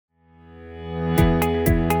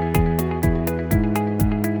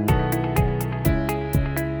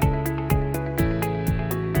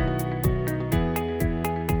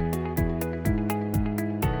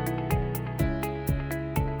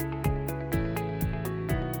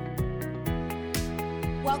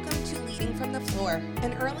Welcome to Leading from the Floor,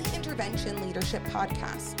 an early intervention leadership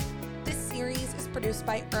podcast. This series is produced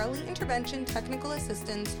by Early Intervention Technical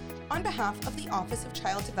Assistants on behalf of the Office of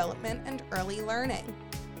Child Development and Early Learning.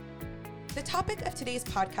 The topic of today's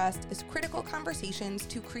podcast is critical conversations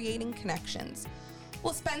to creating connections.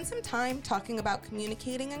 We'll spend some time talking about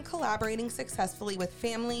communicating and collaborating successfully with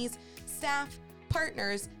families, staff,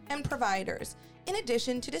 partners, and providers, in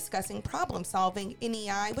addition to discussing problem solving in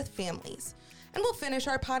EI with families. And we'll finish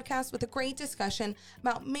our podcast with a great discussion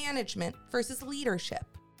about management versus leadership.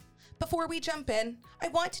 Before we jump in, I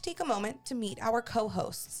want to take a moment to meet our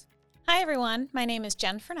co-hosts. Hi everyone, my name is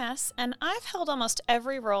Jen Furness, and I've held almost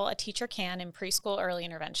every role a teacher can in preschool early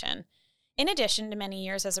intervention. In addition to many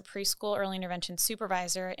years as a preschool early intervention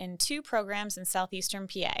supervisor in 2 programs in southeastern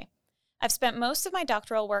PA. I've spent most of my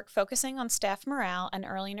doctoral work focusing on staff morale and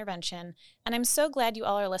early intervention, and I'm so glad you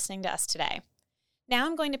all are listening to us today. Now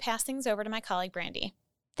I'm going to pass things over to my colleague, Brandy.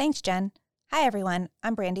 Thanks, Jen. Hi, everyone.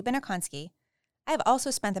 I'm Brandy Benakonski. I have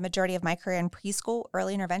also spent the majority of my career in preschool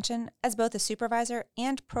early intervention as both a supervisor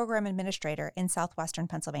and program administrator in southwestern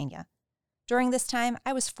Pennsylvania. During this time,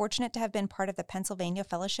 I was fortunate to have been part of the Pennsylvania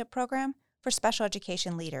Fellowship Program for Special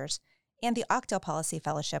Education Leaders and the Octo Policy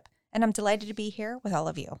Fellowship, and I'm delighted to be here with all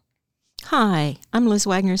of you. Hi, I'm Liz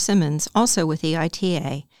Wagner-Simmons, also with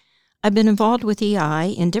EITA. I've been involved with EI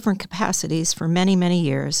in different capacities for many, many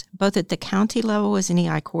years, both at the county level as an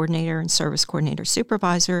EI coordinator and service coordinator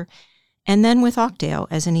supervisor, and then with Octale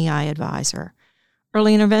as an EI advisor.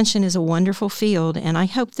 Early intervention is a wonderful field, and I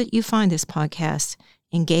hope that you find this podcast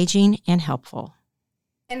engaging and helpful.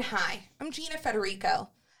 And hi, I'm Gina Federico.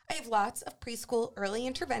 I have lots of preschool early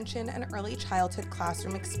intervention and early childhood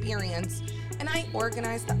classroom experience, and I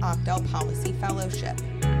organize the Octale Policy Fellowship.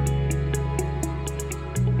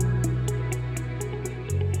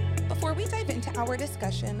 Before we dive into our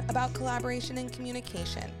discussion about collaboration and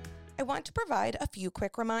communication, I want to provide a few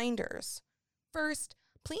quick reminders. First,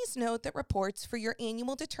 please note that reports for your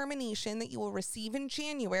annual determination that you will receive in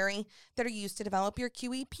January that are used to develop your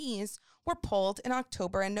QEPs were pulled in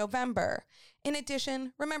October and November. In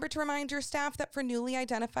addition, remember to remind your staff that for newly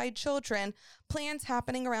identified children, plans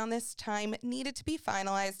happening around this time needed to be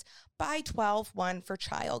finalized by 12/1 for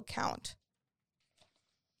child count.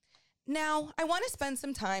 Now, I want to spend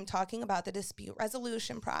some time talking about the dispute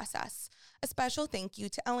resolution process. A special thank you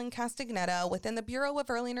to Ellen Castagnetto within the Bureau of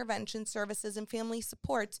Early Intervention Services and Family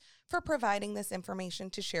Supports for providing this information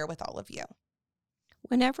to share with all of you.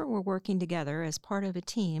 Whenever we're working together as part of a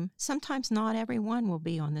team, sometimes not everyone will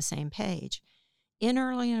be on the same page. In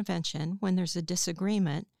early intervention, when there's a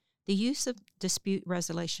disagreement, the use of dispute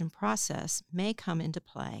resolution process may come into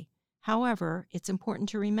play. However, it's important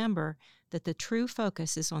to remember that the true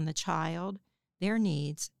focus is on the child, their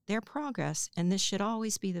needs, their progress, and this should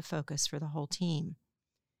always be the focus for the whole team.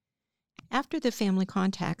 After the family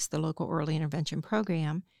contacts the local early intervention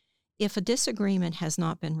program, if a disagreement has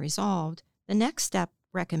not been resolved, the next step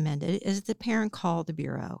recommended is the parent call the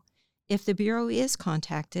Bureau. If the Bureau is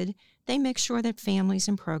contacted, they make sure that families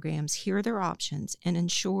and programs hear their options and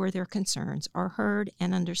ensure their concerns are heard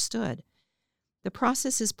and understood. The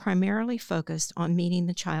process is primarily focused on meeting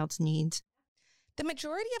the child's needs. The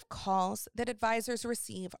majority of calls that advisors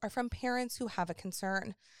receive are from parents who have a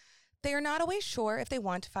concern. They are not always sure if they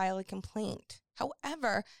want to file a complaint.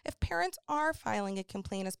 However, if parents are filing a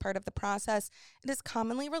complaint as part of the process, it is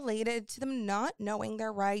commonly related to them not knowing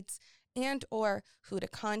their rights and or who to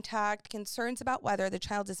contact, concerns about whether the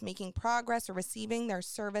child is making progress or receiving their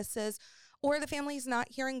services, or the family is not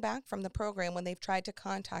hearing back from the program when they've tried to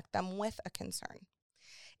contact them with a concern.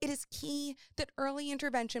 It is key that early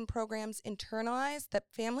intervention programs internalize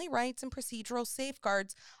that family rights and procedural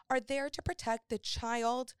safeguards are there to protect the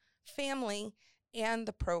child, family, and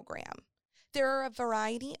the program. There are a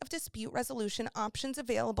variety of dispute resolution options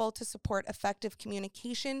available to support effective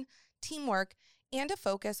communication, teamwork, and a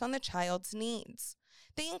focus on the child's needs.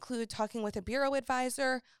 They include talking with a Bureau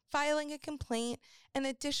advisor, filing a complaint, and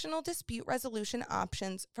additional dispute resolution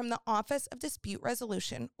options from the Office of Dispute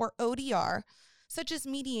Resolution, or ODR, such as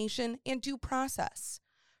mediation and due process.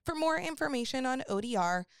 For more information on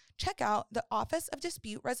ODR, check out the Office of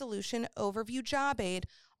Dispute Resolution Overview Job Aid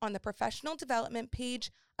on the Professional Development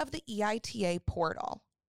page of the EITA portal.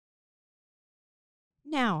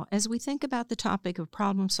 Now, as we think about the topic of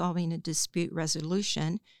problem solving and dispute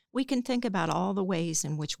resolution, we can think about all the ways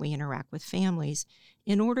in which we interact with families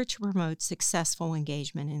in order to promote successful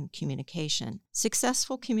engagement and communication.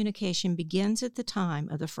 Successful communication begins at the time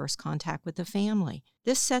of the first contact with the family.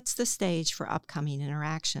 This sets the stage for upcoming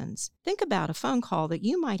interactions. Think about a phone call that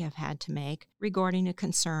you might have had to make regarding a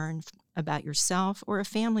concern about yourself or a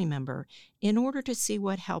family member in order to see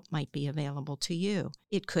what help might be available to you.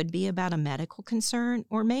 It could be about a medical concern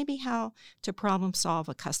or maybe how to problem solve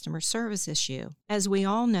a customer service issue. As we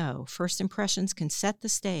all know, first impressions can set the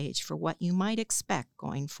stage for what you might expect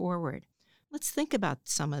going forward. Let's think about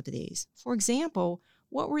some of these. For example,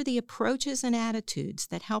 what were the approaches and attitudes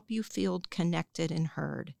that help you feel connected and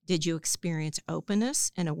heard? Did you experience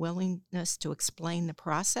openness and a willingness to explain the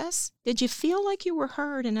process? Did you feel like you were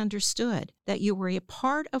heard and understood, that you were a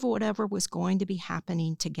part of whatever was going to be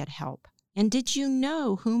happening to get help? And did you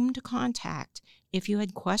know whom to contact if you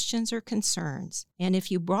had questions or concerns? And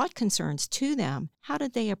if you brought concerns to them, how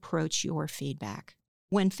did they approach your feedback?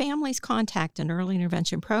 When families contact an early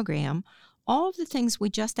intervention program, all of the things we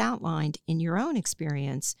just outlined in your own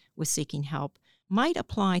experience with seeking help might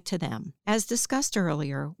apply to them. As discussed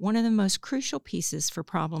earlier, one of the most crucial pieces for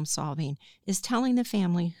problem solving is telling the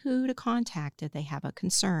family who to contact if they have a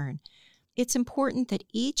concern. It's important that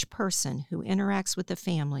each person who interacts with the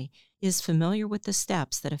family is familiar with the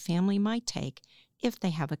steps that a family might take if they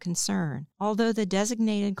have a concern. Although the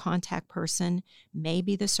designated contact person may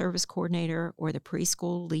be the service coordinator or the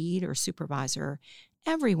preschool lead or supervisor,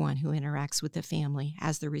 everyone who interacts with the family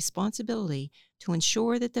has the responsibility to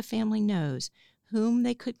ensure that the family knows whom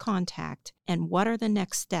they could contact and what are the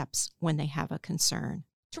next steps when they have a concern.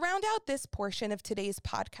 To round out this portion of today's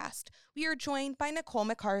podcast, we are joined by Nicole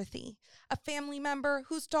McCarthy, a family member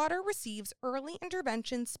whose daughter receives early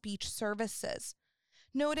intervention speech services.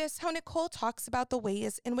 Notice how Nicole talks about the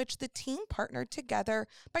ways in which the team partnered together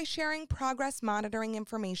by sharing progress monitoring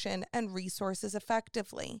information and resources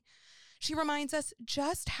effectively. She reminds us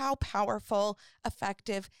just how powerful,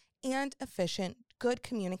 effective, and efficient good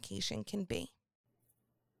communication can be.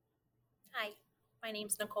 Hi, my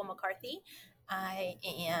name's Nicole McCarthy. I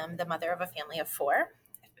am the mother of a family of 4.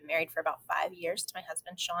 I've been married for about 5 years to my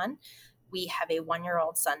husband, Sean. We have a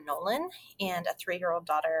 1-year-old son, Nolan, and a 3-year-old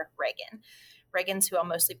daughter, Reagan. Reagan's who I'll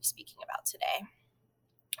mostly be speaking about today.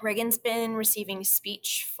 Reagan's been receiving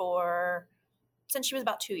speech since she was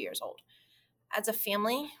about 2 years old. As a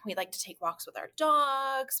family, we like to take walks with our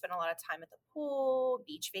dog, spend a lot of time at the pool,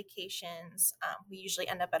 beach vacations. We usually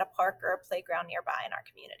end up at a park or a playground nearby in our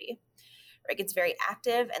community. Reagan's very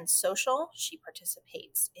active and social. She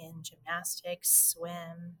participates in gymnastics,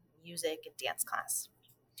 swim, music, and dance class.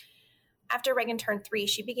 After Reagan turned 3,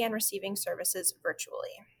 she began receiving services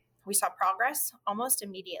virtually. We saw progress almost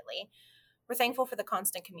immediately. We're thankful for the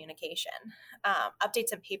constant communication.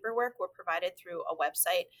 Updates and paperwork were provided through a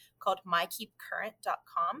website called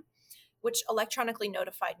mykeepcurrent.com, which electronically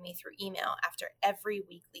notified me through email after every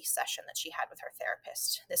weekly session that she had with her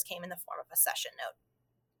therapist. This came in the form of a session note.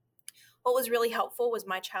 What was really helpful was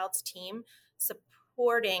my child's team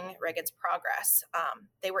supporting Reagan's progress.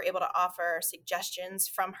 They were able to offer suggestions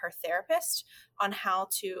from her therapist on how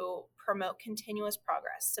to promote continuous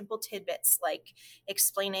progress. Simple tidbits like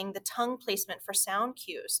explaining the tongue placement for sound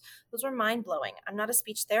cues. Those were mind-blowing. I'm not a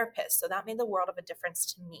speech therapist, so that made the world of a difference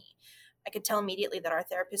to me. I could tell immediately that our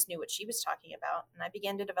therapist knew what she was talking about, and I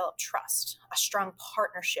began to develop trust. A strong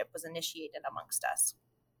partnership was initiated amongst us.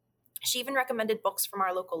 She even recommended books from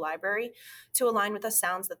our local library to align with the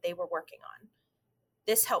sounds that they were working on.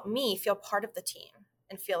 This helped me feel part of the team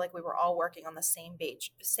and feel like we were all working on the same page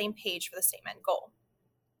for the same end goal.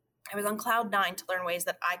 I was on cloud 9 to learn ways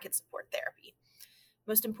that I could support therapy.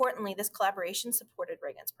 Most importantly, this collaboration supported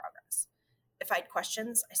Reagan's progress. If I had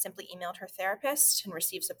questions, I simply emailed her therapist and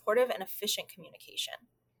received supportive and efficient communication.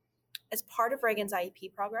 As part of Reagan's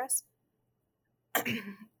IEP progress,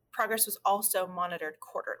 progress was also monitored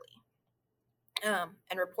quarterly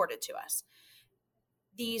and reported to us.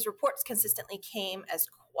 These reports consistently came as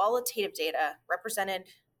qualitative data representing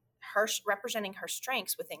her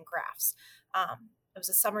strengths within graphs. It was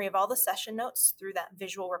a summary of all the session notes through that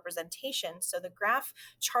visual representation. So the graph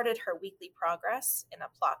charted her weekly progress in a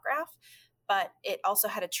plot graph, but it also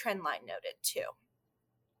had a trend line noted too.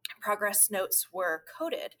 Progress notes were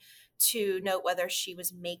coded to note whether she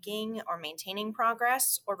was making or maintaining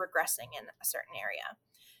progress or regressing in a certain area.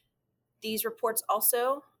 These reports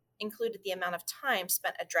also included the amount of time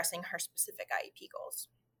spent addressing her specific IEP goals.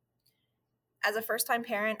 As a first-time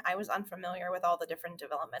parent, I was unfamiliar with all the different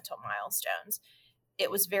developmental milestones.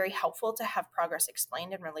 It was very helpful to have progress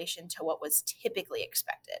explained in relation to what was typically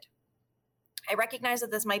expected. I recognize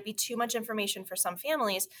that this might be too much information for some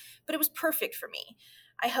families, but it was perfect for me.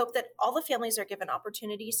 I hope that all the families are given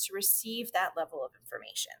opportunities to receive that level of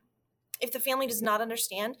information. If the family does not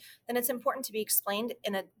understand, then it's important to be explained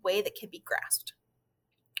in a way that can be grasped.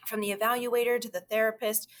 From the evaluator to the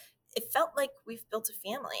therapist, it felt like we've built a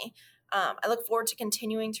family. I look forward to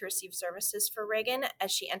continuing to receive services for Reagan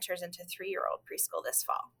as she enters into 3-year-old preschool this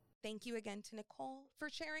fall. Thank you again to Nicole for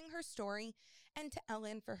sharing her story and to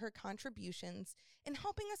Ellen for her contributions in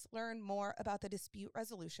helping us learn more about the dispute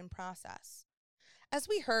resolution process. As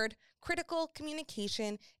we heard, critical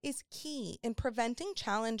communication is key in preventing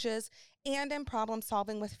challenges and in problem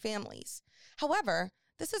solving with families. However,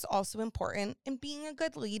 this is also important in being a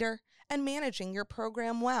good leader and managing your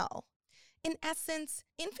program well. In essence,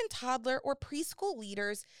 infant, toddler, or preschool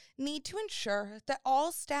leaders need to ensure that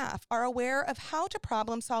all staff are aware of how to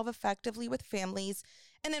problem solve effectively with families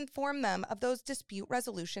and inform them of those dispute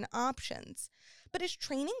resolution options. But is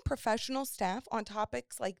training professional staff on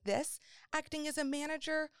topics like this acting as a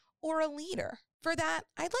manager or a leader? For that,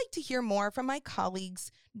 I'd like to hear more from my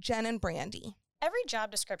colleagues, Jen and Brandy. Every job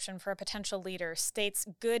description for a potential leader states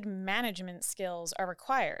good management skills are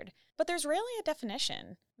required, but there's rarely a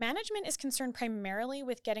definition. Management is concerned primarily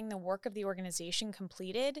with getting the work of the organization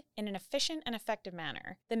completed in an efficient and effective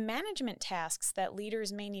manner. The management tasks that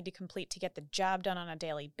leaders may need to complete to get the job done on a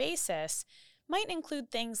daily basis might include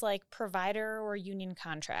things like provider or union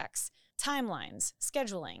contracts, timelines,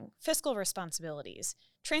 scheduling, fiscal responsibilities,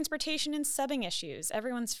 transportation and subbing issues,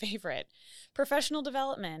 everyone's favorite, professional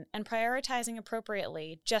development, and prioritizing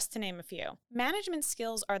appropriately, just to name a few. Management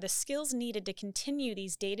skills are the skills needed to continue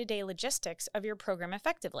these day-to-day logistics of your program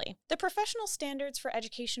effectively. The professional standards for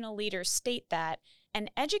educational leaders state that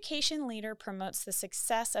an education leader promotes the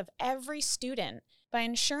success of every student by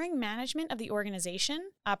ensuring management of the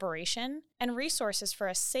organization, operation, and resources for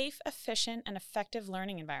a safe, efficient, and effective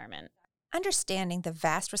learning environment. Understanding the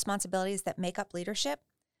vast responsibilities that make up leadership,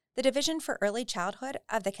 the Division for Early Childhood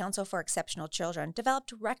of the Council for Exceptional Children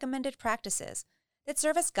developed recommended practices that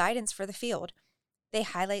serve as guidance for the field. They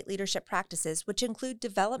highlight leadership practices which include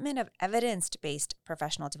development of evidence-based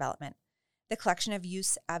professional development, the collection of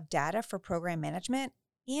use of data for program management,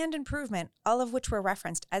 and improvement, all of which were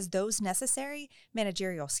referenced as those necessary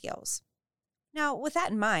managerial skills. Now, with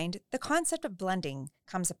that in mind, the concept of blending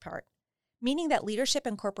comes apart, meaning that leadership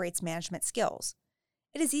incorporates management skills.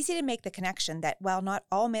 It is easy to make the connection that while not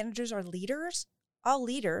all managers are leaders, all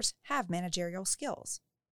leaders have managerial skills.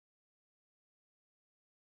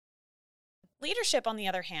 Leadership, on the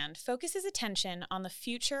other hand, focuses attention on the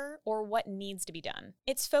future or what needs to be done.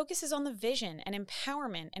 Its focus is on the vision and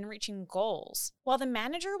empowerment and reaching goals. While the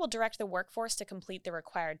manager will direct the workforce to complete the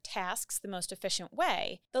required tasks the most efficient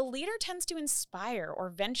way, the leader tends to inspire or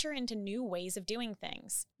venture into new ways of doing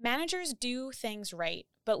things. Managers do things right,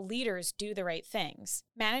 but leaders do the right things.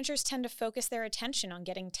 Managers tend to focus their attention on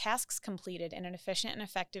getting tasks completed in an efficient and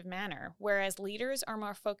effective manner, whereas leaders are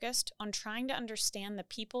more focused on trying to understand the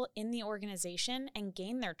people in the organization and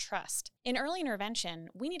gain their trust. In early intervention,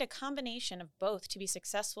 we need a combination of both to be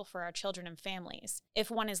successful for our children and families.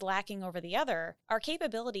 If one is lacking over the other, our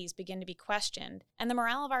capabilities begin to be questioned, and the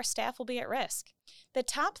morale of our staff will be at risk. The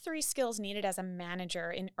top 3 skills needed as a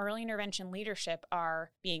manager in early intervention leadership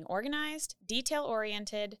are being organized,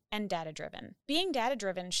 detail-oriented, and data-driven. Being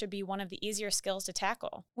data-driven should be one of the easier skills to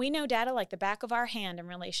tackle. We know data like the back of our hand in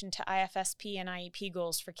relation to IFSP and IEP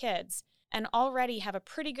goals for kids, and already have a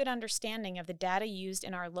pretty good understanding of the data used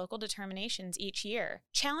in our local determinations each year.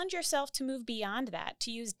 Challenge yourself to move beyond that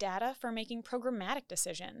to use data for making programmatic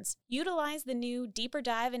decisions. Utilize the new Deeper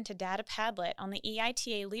Dive into Data Padlet on the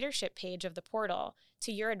EITA leadership page of the portal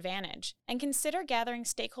to your advantage, and consider gathering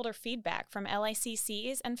stakeholder feedback from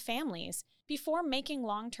LICCs and families before making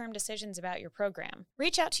long-term decisions about your program.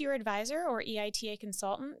 Reach out to your advisor or EITA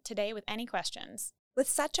consultant today with any questions. With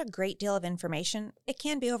such a great deal of information, it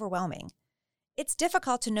can be overwhelming. It's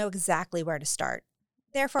difficult to know exactly where to start.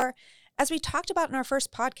 Therefore, as we talked about in our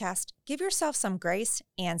first podcast, give yourself some grace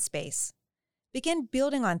and space. Begin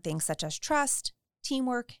building on things such as trust,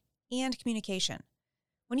 teamwork, and communication.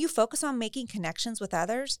 When you focus on making connections with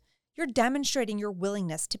others, you're demonstrating your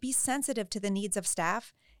willingness to be sensitive to the needs of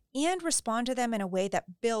staff and respond to them in a way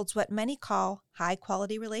that builds what many call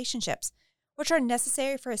high-quality relationships, which are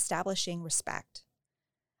necessary for establishing respect.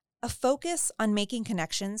 A focus on making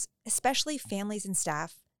connections, especially families and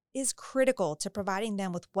staff, is critical to providing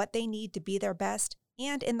them with what they need to be their best,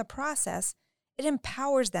 and in the process, it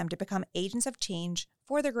empowers them to become agents of change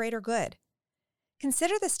for the greater good.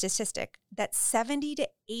 Consider the statistic that 70 to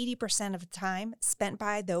 80% of the time spent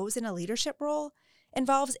by those in a leadership role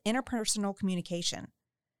involves interpersonal communication.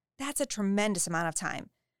 That's a tremendous amount of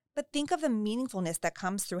time, but think of the meaningfulness that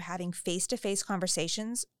comes through having face-to-face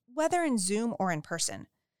conversations, whether in Zoom or in person.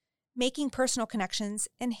 Making personal connections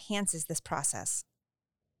enhances this process.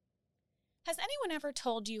 Has anyone ever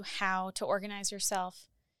told you how to organize yourself?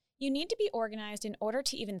 You need to be organized in order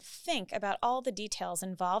to even think about all the details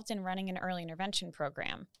involved in running an early intervention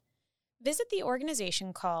program. Visit the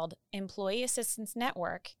organization called Employee Assistance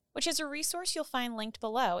Network, which is a resource you'll find linked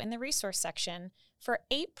below in the resource section for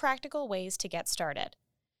 8 practical ways to get started.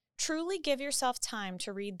 Truly give yourself time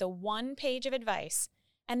to read the one page of advice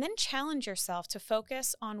and then challenge yourself to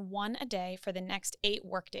focus on one a day for the next 8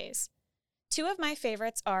 workdays. 2 of my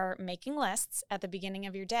favorites are making lists at the beginning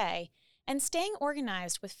of your day and staying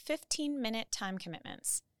organized with 15-minute time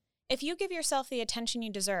commitments. If you give yourself the attention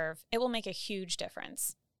you deserve, it will make a huge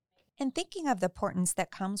difference. In thinking of the importance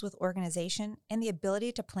that comes with organization and the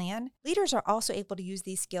ability to plan, leaders are also able to use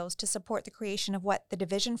these skills to support the creation of what the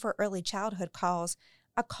Division for Early Childhood calls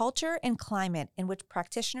a culture and climate in which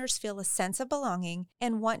practitioners feel a sense of belonging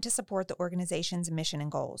and want to support the organization's mission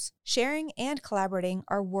and goals. Sharing and collaborating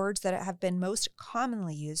are words that have been most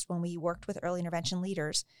commonly used when we worked with early intervention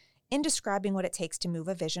leaders in describing what it takes to move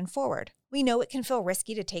a vision forward. We know it can feel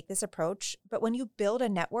risky to take this approach, but when you build a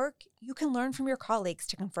network, you can learn from your colleagues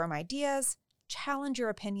to confirm ideas, challenge your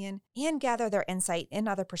opinion, and gather their insight and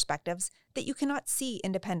other perspectives that you cannot see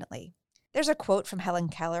independently. There's a quote from Helen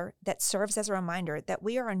Keller that serves as a reminder that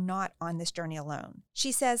we are not on this journey alone.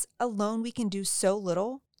 She says, "Alone we can do so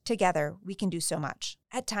little, together we can do so much."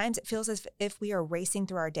 At times it feels as if we are racing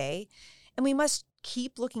through our day, and we must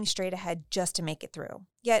keep looking straight ahead just to make it through.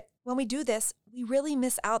 Yet, when we do this, we really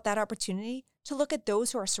miss out that opportunity to look at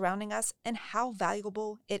those who are surrounding us and how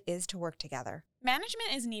valuable it is to work together.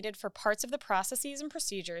 Management is needed for parts of the processes and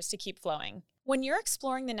procedures to keep flowing. When you're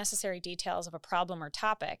exploring the necessary details of a problem or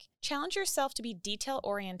topic, challenge yourself to be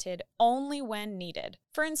detail-oriented only when needed.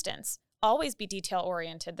 For instance, always be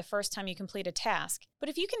detail-oriented the first time you complete a task, but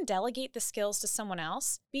if you can delegate the skills to someone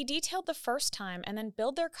else, be detailed the first time and then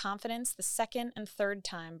build their confidence the second and third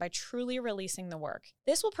time by truly releasing the work.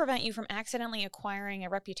 This will prevent you from accidentally acquiring a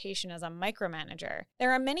reputation as a micromanager.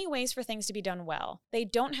 There are many ways for things to be done well. They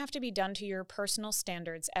don't have to be done to your personal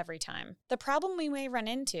standards every time. The problem we may run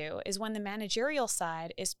into is when the managerial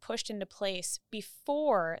side is pushed into place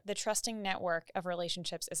before the trusting network of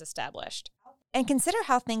relationships is established. And consider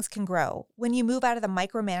how things can grow when you move out of the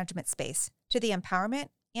micromanagement space to the empowerment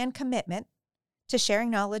and commitment to sharing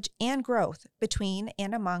knowledge and growth between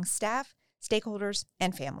and among staff, stakeholders,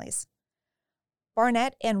 and families.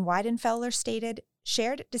 Barnett and Weidenfeller stated,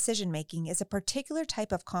 "Shared decision-making is a particular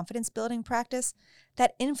type of confidence-building practice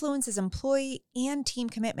that influences employee and team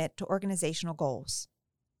commitment to organizational goals."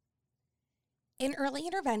 In early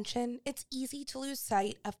intervention, it's easy to lose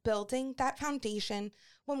sight of building that foundation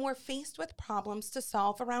when we're faced with problems to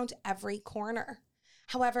solve around every corner.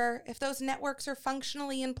 However, if those networks are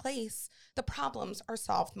functionally in place, the problems are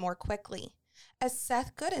solved more quickly. As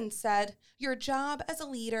Seth Godin said, your job as a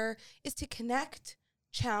leader is to connect,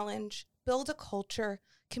 challenge, build a culture,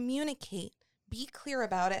 communicate, be clear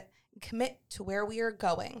about it, and commit to where we are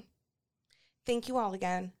going. Thank you all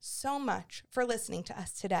again so much for listening to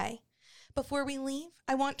us today. Before we leave,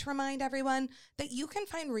 I want to remind everyone that you can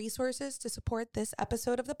find resources to support this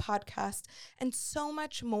episode of the podcast and so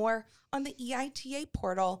much more on the EITA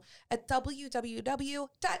portal at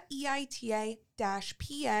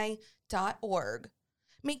www.eita-pa.org.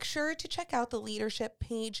 Make sure to check out the leadership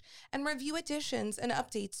page and review additions and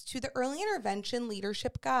updates to the Early Intervention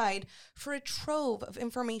Leadership Guide for a trove of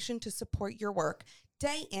information to support your work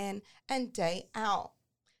day in and day out.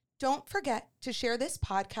 Don't forget to share this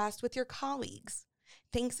podcast with your colleagues.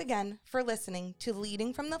 Thanks again for listening to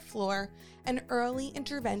Leading from the Floor, an early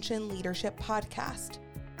intervention leadership podcast.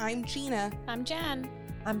 I'm Gina. I'm Jen.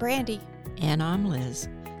 I'm Brandy. And I'm Liz.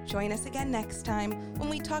 Join us again next time when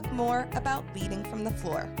we talk more about leading from the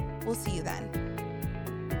floor. We'll see you then.